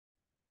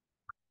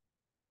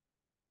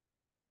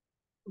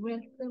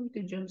Welcome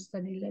to Job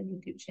Study Lab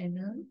YouTube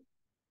channel.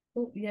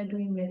 Hope you are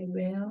doing very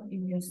well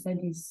in your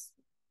studies.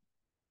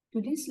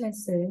 Today's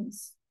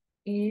lessons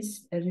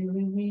is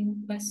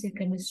reviewing past year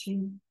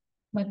chemistry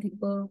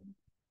multiple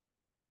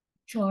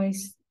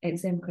choice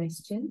exam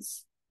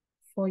questions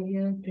for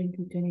year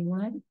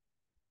 2021,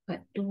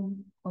 part 2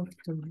 of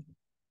 2.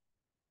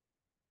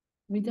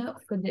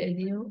 Without further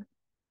ado,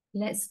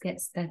 let's get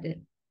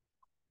started.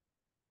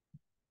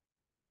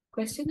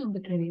 Question number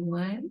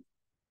 21.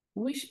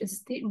 Which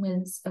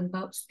statements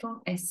about strong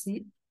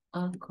acid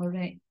are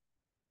correct?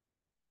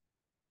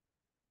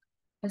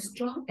 A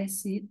strong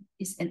acid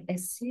is an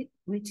acid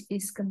which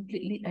is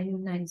completely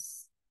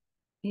ionized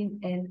in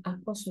an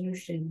aqueous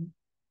solution.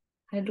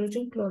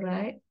 Hydrogen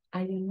chloride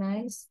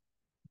ionized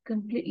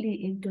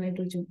completely into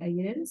hydrogen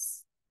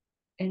ions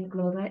and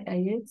chloride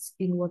ions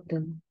in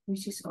water,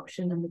 which is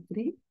option number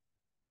 3.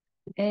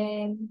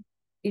 And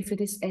if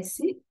it is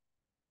acid,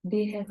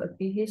 they have a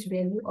pH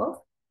value of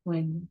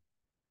 1.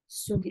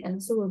 So the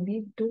answer will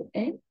be 2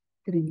 and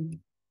 3.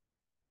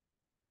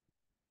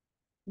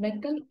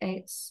 Metal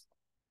X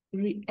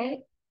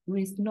react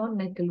with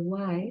non-metal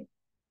Y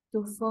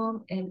to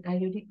form an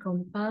ionic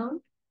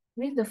compound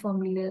with the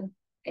formula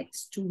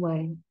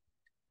X2Y.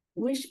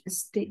 Which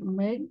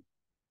statement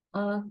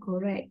are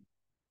correct?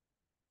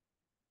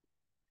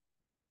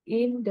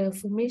 In the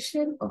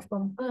formation of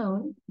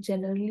compound,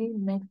 generally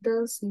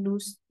metals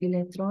lose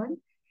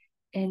electron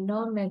and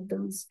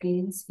non-metals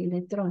gains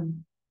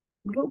electron.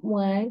 Group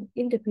 1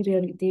 in the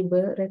periodic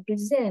table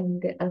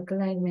represent the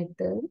alkaline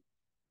metal,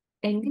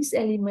 and this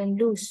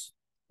element lose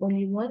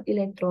only 1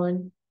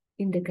 electron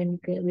in the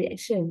chemical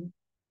reaction.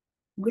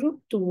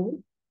 Group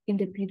 2 in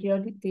the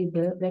periodic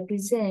table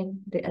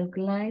represent the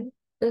alkaline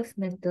earth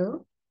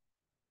metal,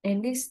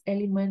 and this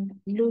element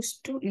lose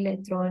 2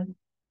 electrons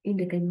in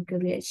the chemical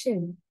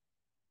reaction.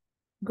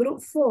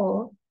 Group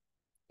 4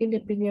 in the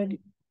periodic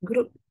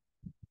group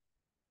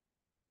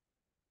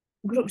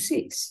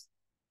 6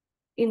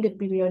 in the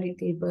periodic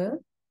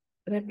table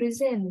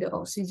represent the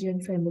oxygen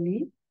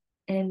family,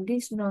 and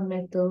these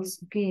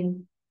non-metals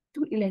gain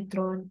 2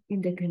 electrons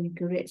in the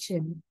chemical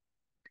reaction.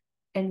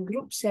 And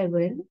group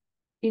 7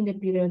 in the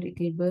periodic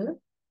table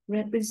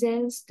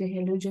represents the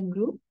halogen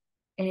group,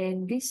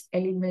 and these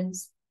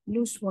elements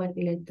lose 1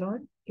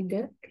 electron in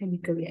the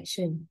chemical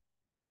reaction.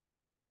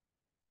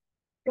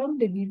 From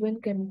the given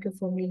chemical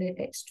formula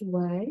X to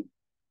Y,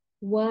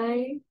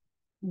 Y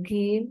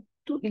gain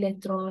 2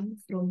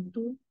 electrons from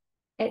 2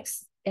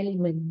 X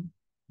element,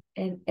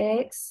 and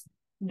X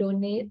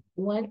donate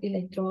 1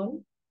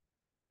 electron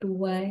to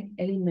Y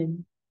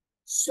element.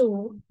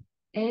 So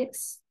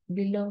X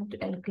belong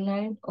to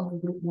alkaline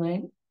of group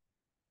 1,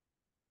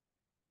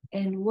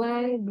 and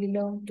Y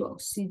belong to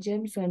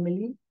oxygen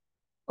family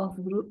of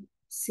group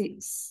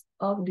 6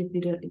 of the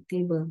periodic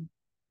table.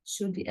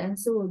 So the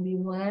answer will be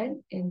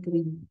 1 and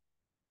 3.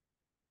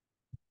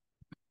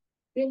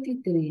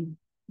 23.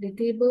 The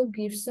table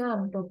gives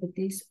some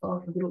properties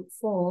of group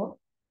 4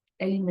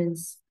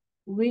 elements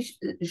which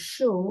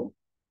show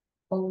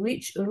or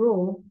which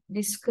row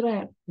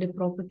describe the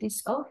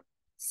properties of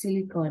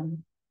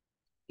silicon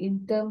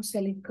in terms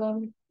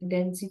silicon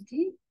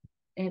density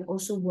and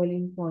also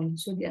boiling point.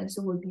 So the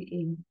answer will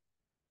be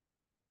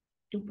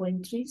A.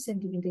 2.3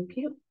 centimeter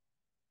cube,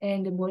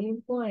 and the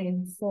boiling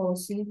point for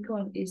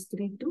silicon is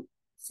 3 to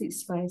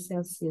 65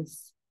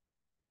 Celsius.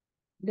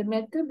 The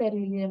metal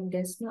beryllium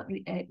does not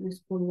react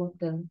with cold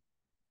water.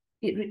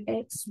 It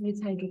reacts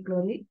with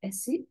hydrochloric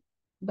acid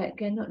but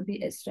cannot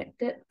be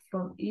extracted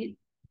from it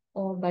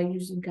or by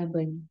using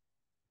carbon.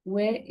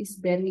 Where is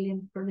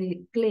beryllium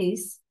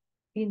placed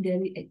in the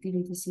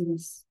reactivity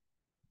series?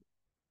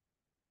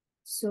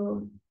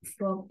 So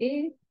from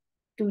A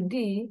to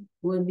D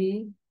will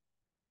be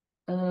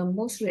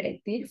most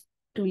reactive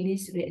to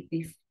least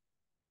reactive.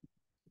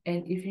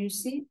 And if you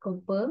see,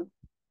 copper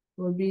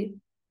will be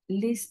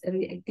least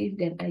reactive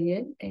than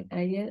iron, and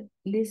iron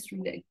least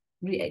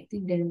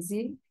reactive than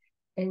zinc,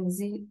 and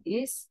zinc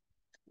is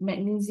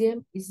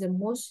magnesium is the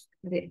most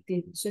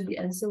reactive. So the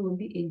answer will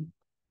be A.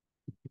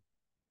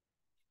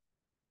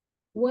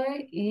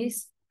 Why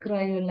is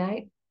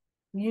cryolite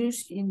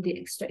used in the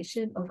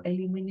extraction of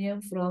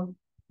aluminium from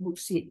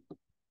bauxite?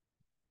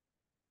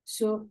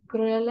 So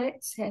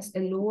cryolite has a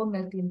lower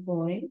melting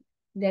point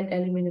than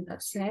aluminum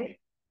oxide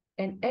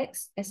and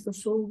acts as a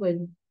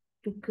solvent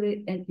to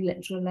create an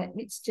electrolyte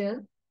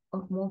mixture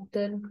of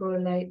molten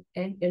cryolite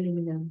and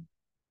aluminum.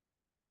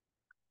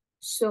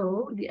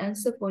 So the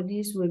answer for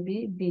this will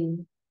be B.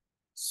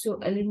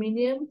 So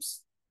aluminium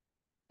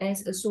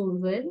as a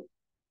solvent,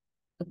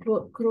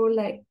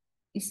 cryolite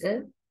is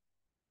a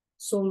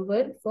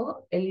solvent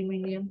for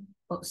aluminum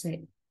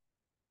oxide.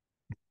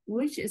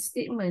 Which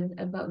statement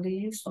about the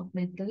use of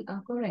metal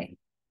are correct?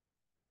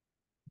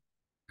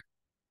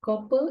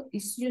 Copper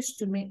is used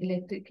to make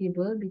electric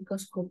cable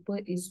because copper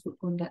is good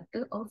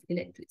conductor of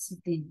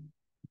electricity.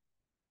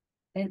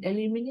 And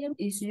aluminium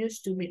is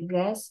used to make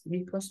brass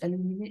because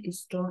aluminium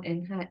is strong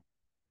and hard.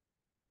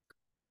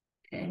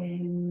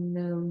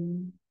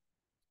 And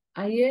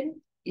iron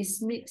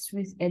is mixed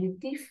with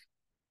additive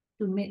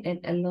to make an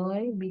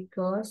alloy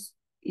because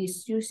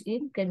it's used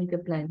in chemical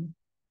plant?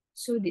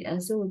 So the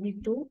answer will be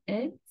 2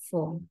 and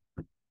 4.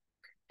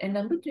 And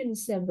number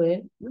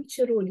 27, which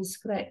role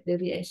describe the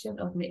reaction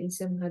of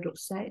magnesium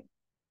hydroxide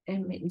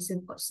and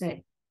magnesium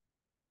oxide?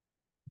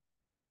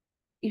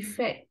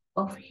 Effect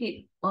of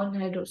heat on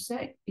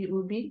hydroxide, it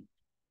will be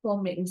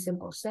form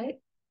magnesium oxide.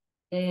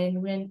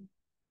 And when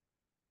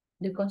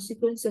the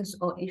consequences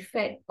or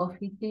effect of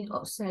heating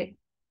oxide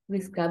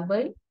with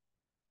carbon,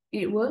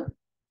 it will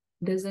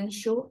doesn't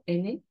show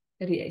any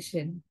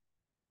reaction.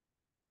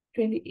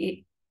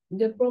 28.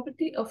 The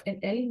property of an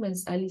element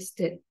are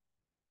listed.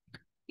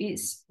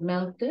 It's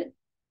melted.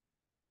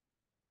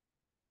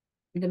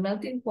 The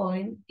melting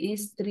point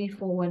is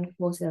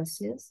 3414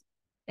 Celsius,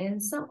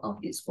 and some of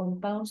its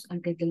compounds are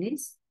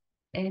catalysts,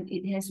 and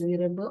it has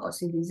variable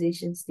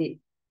oxidation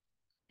state.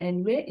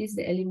 And where is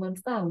the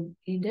element found?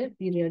 In the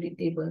periodic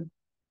table.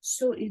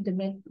 So if the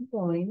melting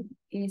point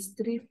is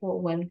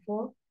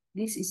 3414,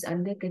 this is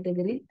under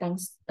category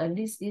tungsten.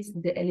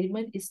 The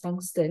element is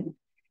tungsten,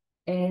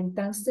 and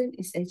tungsten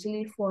is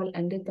actually fall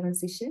under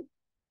transition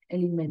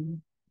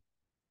element.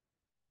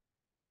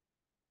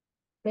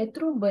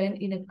 Petrol burn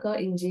in a car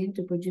engine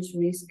to produce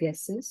waste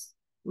gases,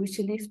 which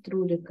leak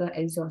through the car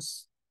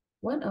exhaust.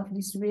 One of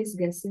these waste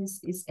gases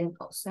is an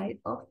oxide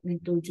of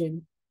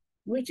nitrogen,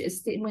 which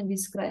statement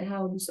describes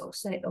how this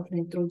oxide of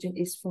nitrogen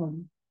is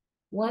formed.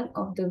 One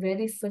of the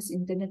very first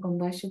internal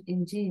combustion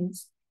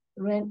engines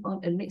ran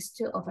on a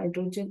mixture of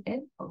hydrogen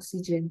and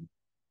oxygen,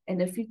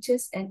 and it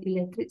features an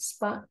electric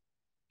spark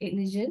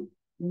ignition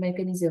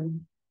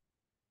mechanism.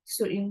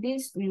 So in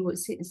this, we would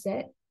say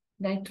that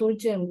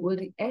nitrogen will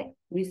react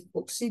with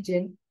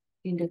oxygen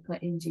in the car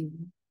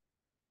engine.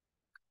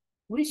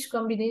 Which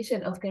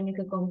combination of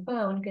chemical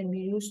compound can be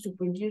used to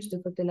produce the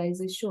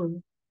fertilizer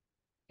shown?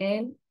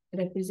 N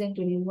represent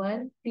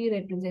 21, P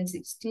represent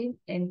 16,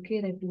 and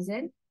K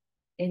represent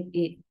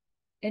N8.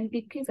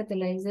 NPK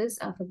fertilizers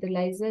are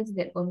fertilizers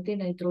that contain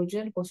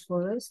nitrogen,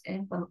 phosphorus,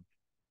 and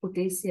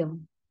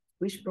potassium,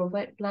 which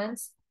provide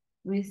plants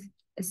with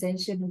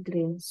essential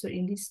nutrients. So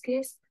in this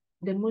case,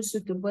 the most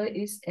suitable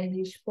is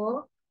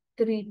NH4,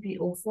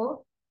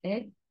 3PO4,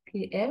 and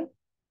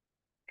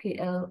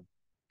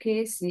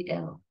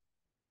KCl.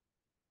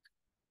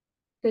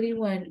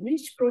 31.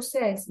 Which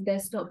process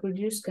does not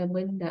produce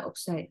carbon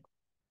dioxide?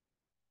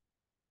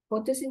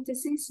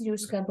 Photosynthesis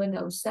uses carbon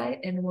dioxide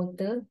and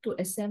water to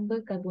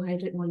assemble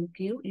carbohydrate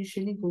molecule,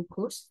 usually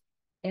glucose,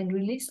 and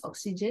release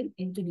oxygen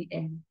into the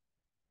air.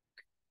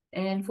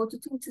 And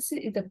photosynthesis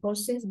is the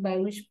process by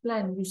which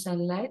plants use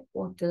sunlight,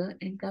 water,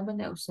 and carbon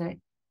dioxide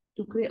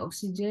to create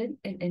oxygen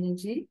and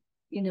energy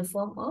in the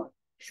form of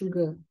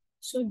sugar.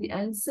 So the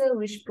answer,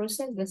 which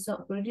process does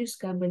not produce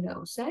carbon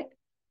dioxide,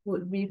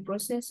 would be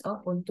process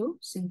of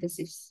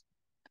photosynthesis.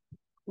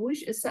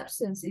 Which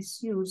substance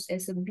is used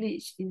as a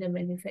bleach in the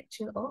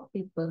manufacture of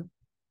paper?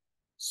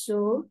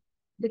 So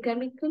the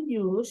chemical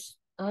used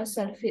are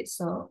sulfate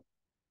salt,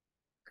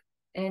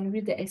 and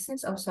with the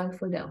essence of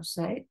sulfur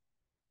dioxide,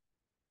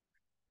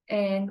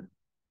 and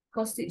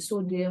caustic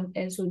sodium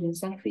and sodium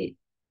sulfate.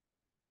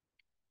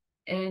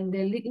 And the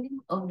lignin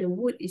of the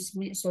wood is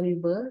made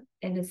soluble,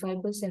 and the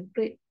fiber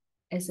separate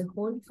as a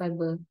whole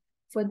fiber.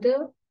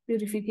 Further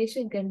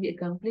purification can be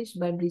accomplished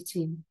by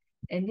bleaching,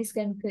 and this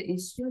chemical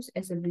is used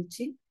as a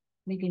bleaching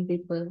making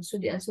paper. So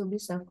the answer will be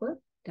sulfur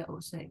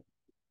dioxide.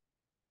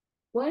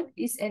 What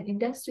is an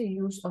industry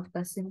use of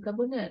calcium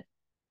carbonate?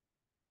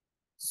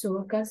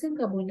 So calcium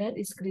carbonate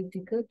is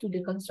critical to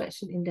the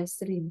construction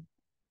industry,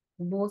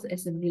 both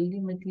as a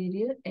building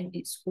material and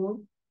its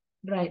own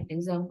right,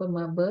 example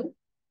marble,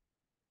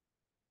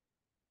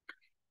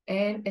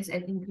 and as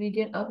an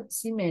ingredient of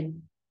cement,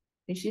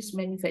 which is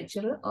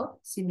manufacturer of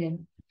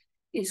cement.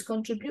 It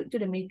contributes to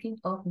the making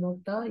of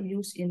mortar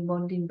used in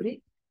bonding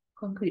brick,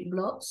 concrete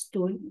blocks,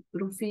 stone,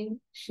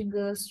 roofing,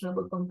 shingles,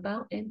 rubber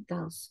compound, and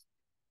tiles.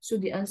 So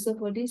the answer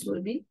for this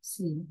will be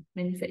C,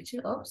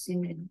 manufacture of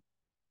cement.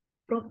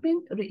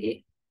 Propane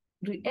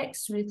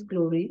reacts with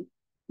chlorine,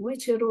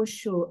 which row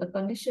show a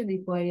condition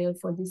required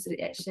for this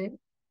reaction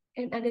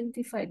and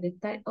identify the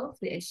type of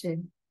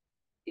reaction.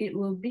 It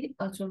will be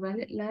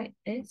ultraviolet light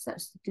and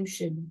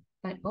substitution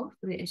type of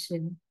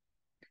reaction.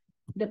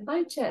 The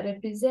pie chart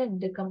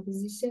represents the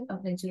composition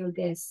of natural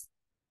gas,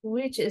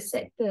 which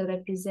sector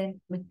represents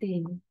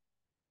methane.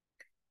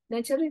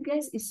 Natural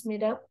gas is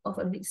made up of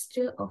a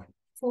mixture of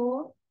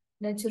 4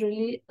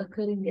 naturally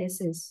occurring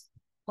gases,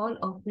 all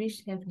of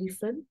which have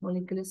different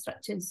molecular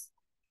structures.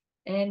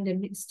 And the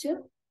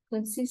mixture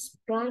consists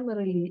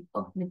primarily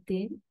of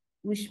methane,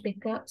 which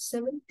make up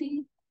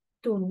 70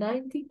 to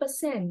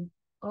 90%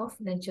 of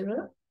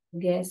natural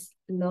gas,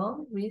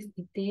 along with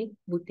ethane,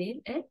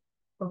 butane, and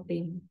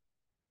propane.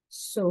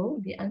 So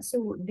the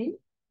answer would be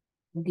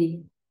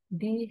D.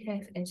 D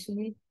have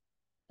actually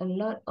a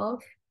lot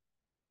of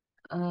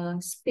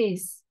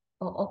space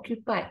or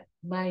occupied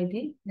by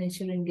the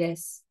natural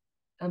gas,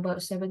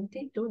 about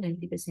 70 to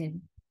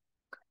 90%.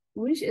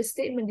 Which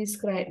statement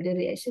describes the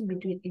reaction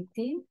between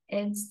ethene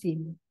and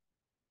steam?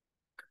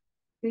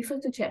 Refer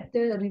to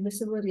chapter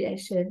reversible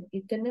reaction.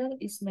 Ethanol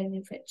is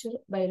manufactured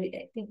by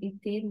reacting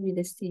ethane with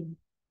the steam.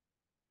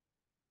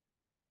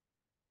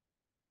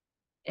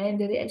 And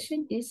the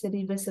reaction is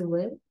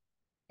reversible,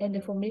 and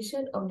the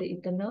formation of the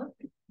ethanol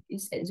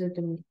is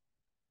exothermic.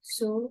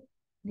 So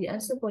the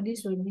answer for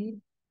this will be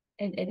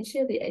an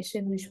addition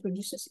reaction which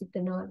produces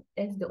ethanol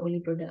as the only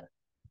product.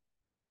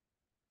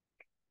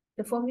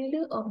 The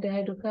formula of the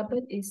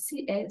hydrocarbon is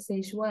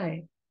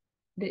CXHY.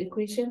 The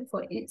equation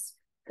for its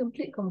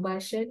complete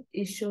combustion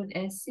is shown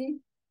as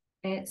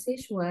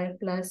CXHY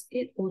plus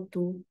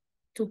 8O2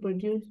 to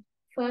produce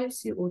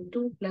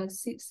 5CO2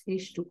 plus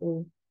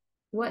 6H2O.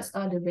 What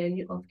are the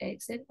value of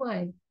X and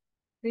Y?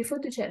 Refer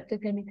to chapter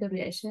chemical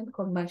reaction.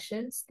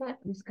 Combustion start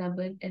with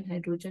carbon and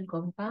hydrogen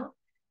compound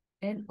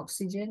and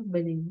oxygen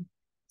burning.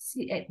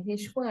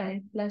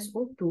 CXHY plus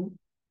O2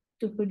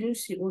 to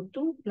produce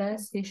CO2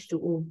 plus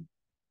H2O.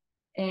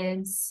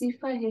 And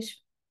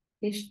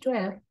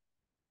C5H12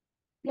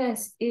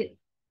 plus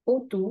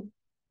 8O2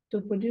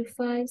 to produce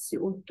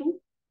 5CO2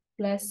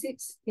 plus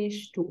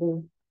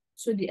 6H2O.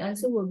 So the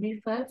answer will be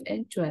 5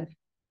 and 12.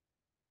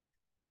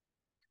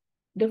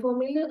 The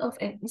formula of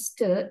an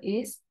ester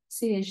is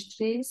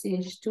CH3,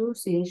 CH2,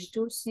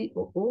 CH2,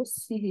 COO,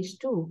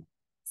 CH2,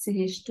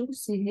 CH2,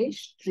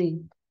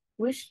 CH3,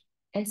 which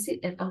acid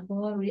and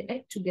alcohol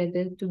react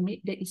together to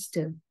make the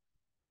ester.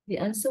 The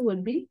answer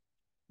will be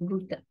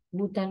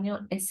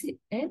butanoic acid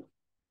and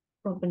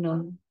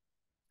propanol.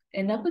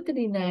 And number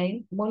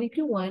 39,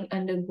 molecule 1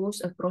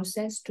 undergoes a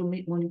process to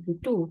make molecule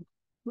 2.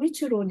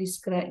 Which row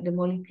describe the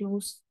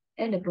molecules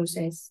and the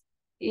process?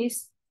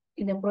 Is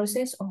in the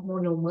process of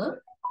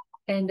monomer,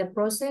 and the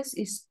process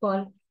is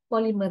called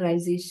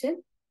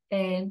polymerization,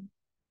 and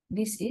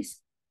this is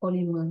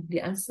polymer.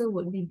 The answer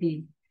would be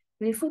B.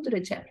 Refer to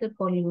the chapter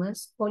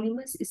polymers.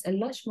 Polymers is a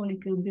large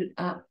molecule built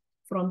up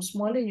from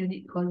smaller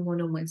unit called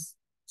monomers.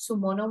 So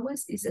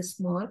monomers is a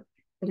small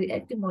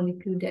reactive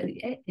molecule that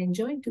react and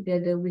join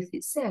together with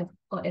itself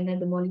or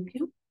another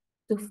molecule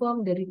to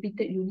form the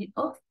repeated unit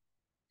of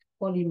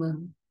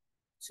polymer.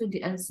 So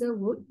the answer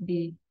would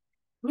be,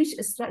 which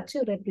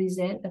structure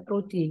represent a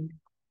protein?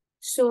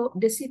 So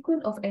the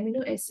sequence of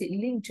amino acid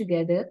linked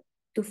together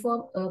to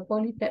form a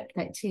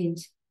polypeptide chain,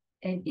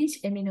 and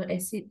each amino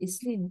acid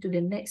is linked to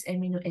the next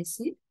amino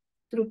acid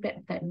through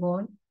peptide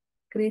bond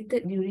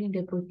created during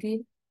the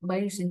protein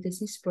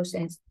biosynthesis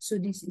process. So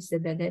this is the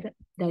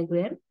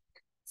diagram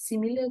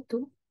similar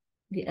to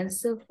the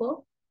answer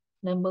for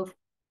number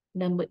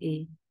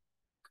A.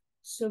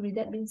 So with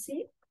that being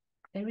said,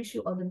 I wish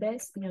you all the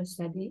best in your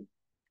study.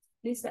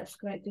 Please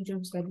subscribe to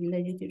Jom Study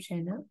Lab YouTube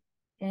channel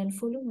and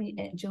follow me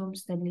at Jom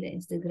Study Lab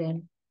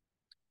Instagram.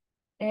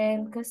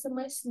 And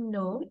customized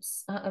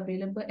notes are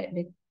available at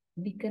the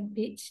Beacon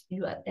page,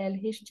 URL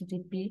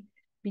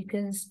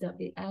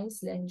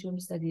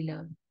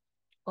http://beacons.ai/jomstudylab.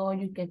 Or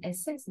you can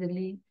access the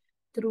link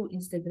through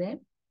Instagram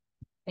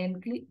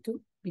and click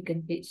to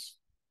Beacon page.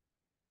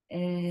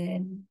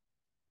 And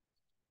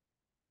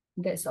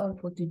that's all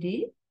for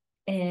today,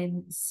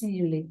 and see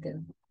you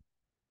later.